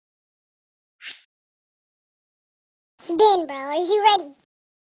been, bro. Is you ready?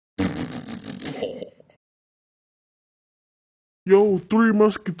 Yo, Three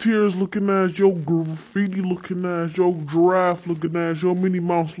Musketeers looking ass, yo, graffiti looking ass, yo, giraffe looking ass, yo, Minnie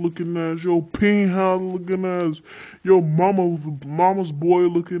Mouse looking ass, yo, Pinhouse looking ass, yo, mama's boy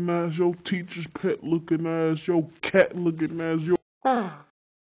looking ass, yo, teacher's pet looking ass, yo, cat looking ass, yo. Man,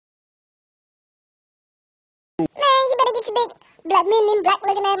 you better get your big black men in black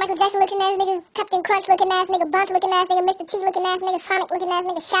looking ass, Michael Jackson looking ass nigga, Captain Crunch looking ass nigga, Bunch looking ass nigga, Mr. T looking ass nigga, Sonic looking ass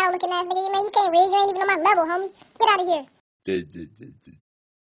nigga, Shadow looking ass nigga. Man, you can't read. You ain't even on my level, homie. Get out of here.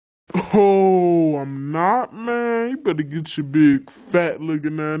 Oh, I'm not, man. You better get your big fat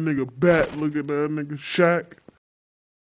looking ass nigga, bat looking ass nigga, Shaq.